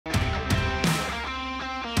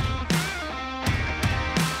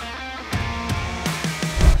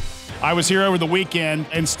I was here over the weekend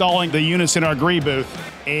installing the units in our GREE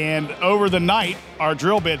booth, and over the night, our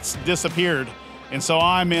drill bits disappeared. And so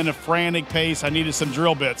I'm in a frantic pace. I needed some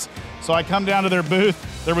drill bits. So I come down to their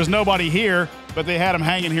booth. There was nobody here, but they had them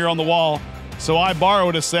hanging here on the wall. So I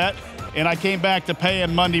borrowed a set, and I came back to pay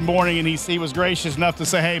him Monday morning, and he was gracious enough to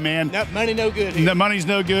say, hey, man. Nope, money no good here. The money's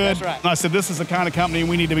no good. That's right. And I said, this is the kind of company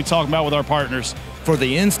we need to be talking about with our partners. For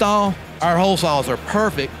the install, our hole saws are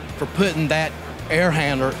perfect for putting that air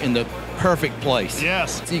handler in the perfect place.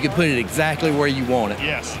 Yes. So you can put it exactly where you want it.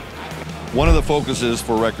 Yes. One of the focuses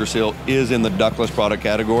for RectorSeal is in the ductless product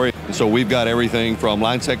category. And so we've got everything from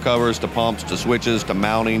line set covers to pumps to switches to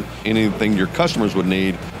mounting, anything your customers would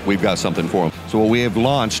need, we've got something for them. So what we have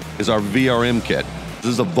launched is our VRM kit.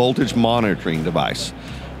 This is a voltage monitoring device.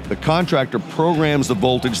 The contractor programs the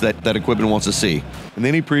voltage that equipment wants to see, and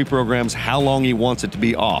then he pre-programs how long he wants it to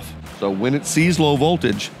be off. So when it sees low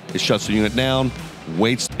voltage, it shuts the unit down,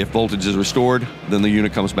 waits. If voltage is restored, then the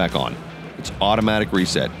unit comes back on. It's automatic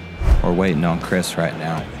reset. We're waiting on Chris right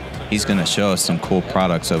now. He's gonna show us some cool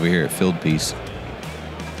products over here at Field Piece.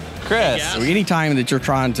 Chris. So anytime that you're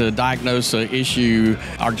trying to diagnose an issue,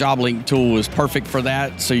 our JobLink tool is perfect for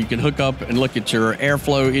that. So you can hook up and look at your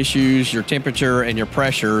airflow issues, your temperature, and your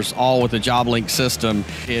pressures, all with the JobLink system.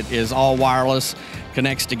 It is all wireless,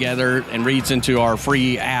 connects together, and reads into our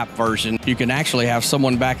free app version. You can actually have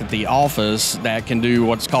someone back at the office that can do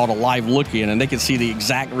what's called a live look-in, and they can see the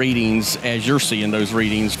exact readings as you're seeing those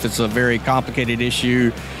readings. If it's a very complicated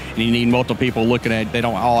issue and you need multiple people looking at it, they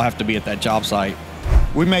don't all have to be at that job site.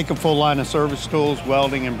 We make a full line of service tools,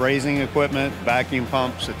 welding and brazing equipment, vacuum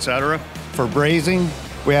pumps, etc. For brazing,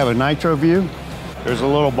 we have a nitro view. There's a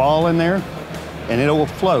little ball in there, and it will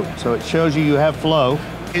float. So it shows you have flow.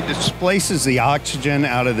 It displaces the oxygen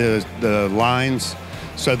out of the lines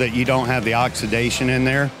so that you don't have the oxidation in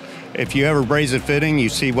there. If you ever braze a fitting, you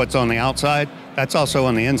see what's on the outside. That's also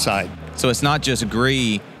on the inside. So it's not just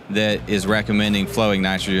GREE that is recommending flowing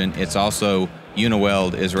nitrogen, it's also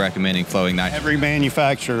Uniweld is recommending flowing nitrogen. Every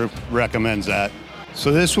manufacturer recommends that.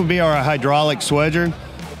 So this will be our hydraulic swedger.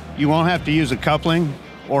 You won't have to use a coupling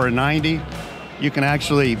or a 90. You can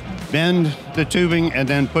actually bend the tubing and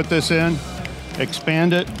then put this in,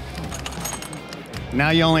 expand it.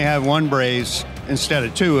 Now you only have one braze instead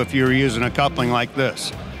of two if you were using a coupling like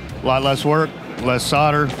this. A lot less work, less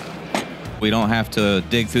solder. We don't have to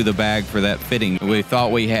dig through the bag for that fitting we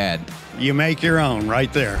thought we had. You make your own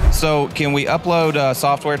right there. So can we upload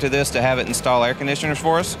software to this to have it install air conditioners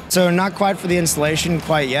for us? So not quite for the installation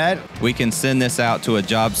quite yet. We can send this out to a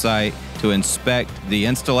job site to inspect the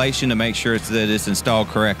installation to make sure that it's installed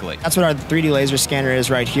correctly. That's what our 3D laser scanner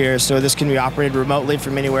is right here. So this can be operated remotely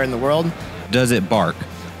from anywhere in the world. Does it bark?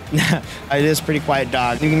 It is a pretty quiet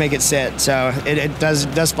dog. You can make it sit, so it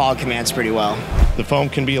does follow commands pretty well. The foam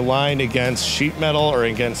can be aligned against sheet metal or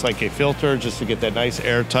against like a filter just to get that nice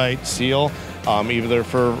airtight seal. Either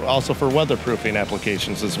also for weatherproofing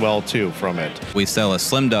applications as well too from it. We sell a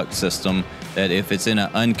slim duct system that if it's in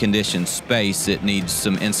an unconditioned space, it needs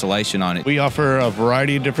some insulation on it. We offer a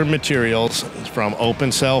variety of different materials from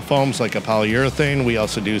open cell foams like a polyurethane. We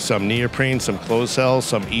also do some neoprene, some closed cells,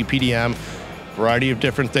 some EPDM. Variety of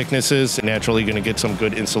different thicknesses. Naturally going to get some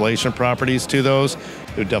good insulation properties to those.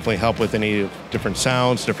 It would definitely help with any different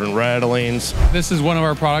sounds, different rattlings. This is one of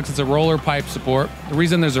our products. It's a roller pipe support. The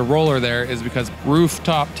reason there's a roller there is because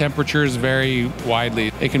rooftop temperatures vary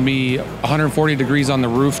widely. It can be 140 degrees on the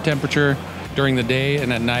roof temperature during the day,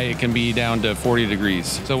 and at night it can be down to 40 degrees.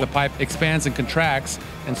 So the pipe expands and contracts,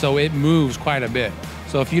 and so it moves quite a bit.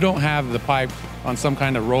 So if you don't have the pipe on some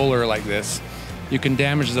kind of roller like this, you can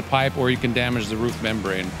damage the pipe or you can damage the roof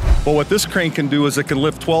membrane. Well, what this crane can do is it can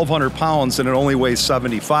lift 1,200 pounds and it only weighs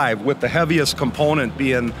 75, with the heaviest component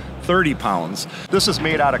being 30 pounds. This is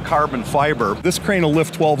made out of carbon fiber. This crane will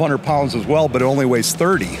lift 1,200 pounds as well, but it only weighs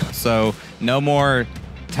 30. So no more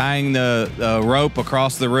tying the rope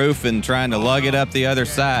across the roof and trying to lug it up the other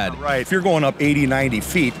side. Right, if you're going up 80, 90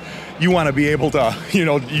 feet, you want to be able to,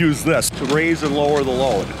 use this to raise and lower the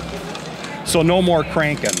load. So no more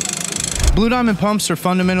cranking. Blue Diamond pumps are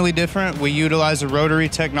fundamentally different. We utilize a rotary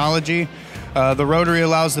technology. The rotary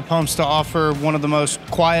allows the pumps to offer one of the most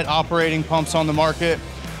quiet operating pumps on the market.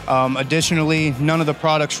 Additionally, none of the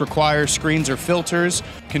products require screens or filters.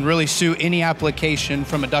 Can really suit any application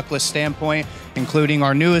from a ductless standpoint, including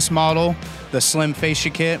our newest model, the Slim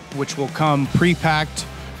Fascia Kit, which will come pre-packed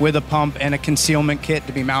with a pump and a concealment kit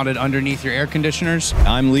to be mounted underneath your air conditioners.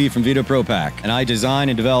 I'm Lee from Vito Pro Pack, and I design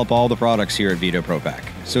and develop all the products here at Vito Pro Pack.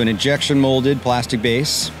 So an injection molded plastic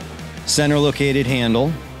base, center located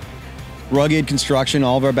handle, rugged construction.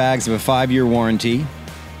 All of our bags have a 5-year warranty.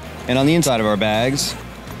 And on the inside of our bags,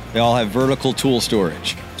 They all have vertical tool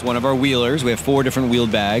storage. It's one of our wheelers. We have 4 different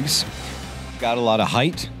wheeled bags. Got a lot of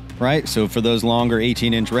height, right? So for those longer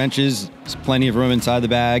 18-inch wrenches, there's plenty of room inside the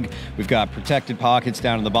bag. We've got protected pockets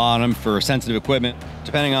down at the bottom for sensitive equipment.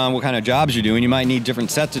 Depending on what kind of jobs you're doing, you might need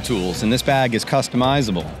different sets of tools, and this bag is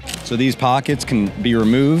customizable. So these pockets can be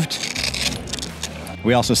removed.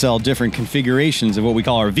 We also sell different configurations of what we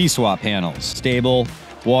call our V-swap panels. Stable,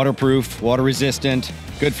 waterproof, water resistant,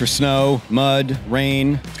 good for snow, mud,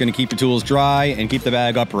 rain. It's gonna keep your tools dry and keep the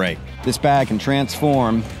bag upright. This bag can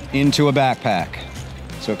transform into a backpack.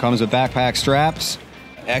 So it comes with backpack straps.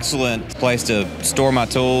 Excellent place to store my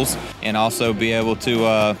tools and also be able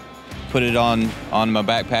to put it on my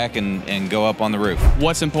backpack and go up on the roof.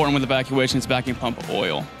 What's important with evacuation is vacuum pump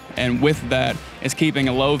oil. And with that, it's keeping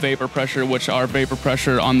a low vapor pressure, which our vapor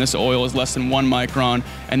pressure on this oil is less than 1 micron.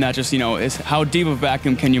 And that just, is how deep a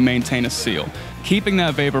vacuum can you maintain a seal. Keeping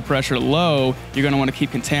that vapor pressure low, you're gonna wanna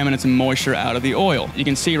keep contaminants and moisture out of the oil. You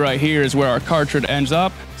can see right here is where our cartridge ends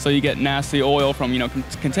up. So you get nasty oil from,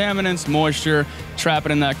 contaminants, moisture, trap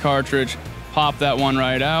it in that cartridge, pop that one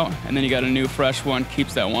right out, and then you got a new fresh one,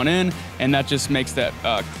 keeps that one in, and that just makes that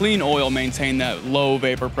clean oil maintain that low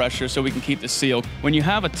vapor pressure so we can keep the seal. When you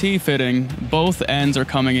have a T-fitting, both ends are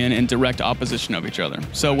coming in direct opposition of each other.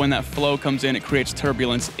 So when that flow comes in, it creates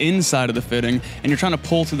turbulence inside of the fitting, and you're trying to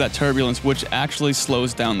pull through that turbulence, which actually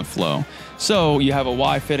slows down the flow. So you have a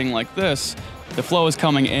Y fitting like this, the flow is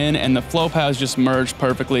coming in and the flow paths just merge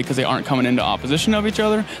perfectly because they aren't coming into opposition of each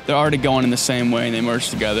other. They're already going in the same way and they merge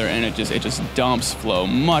together, and it just dumps flow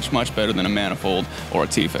much, much better than a manifold or a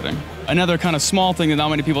T-fitting. Another kind of small thing that not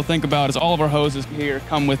many people think about is all of our hoses here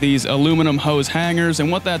come with these aluminum hose hangers, and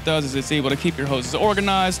what that does is it's able to keep your hoses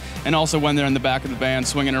organized, and also when they're in the back of the van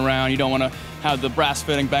swinging around, you don't want to have the brass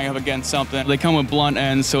fitting bang up against something. They come with blunt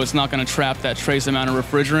ends, so it's not going to trap that trace amount of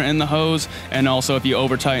refrigerant in the hose, and also if you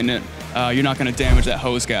over tighten it, you're not going to damage that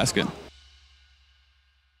hose gasket.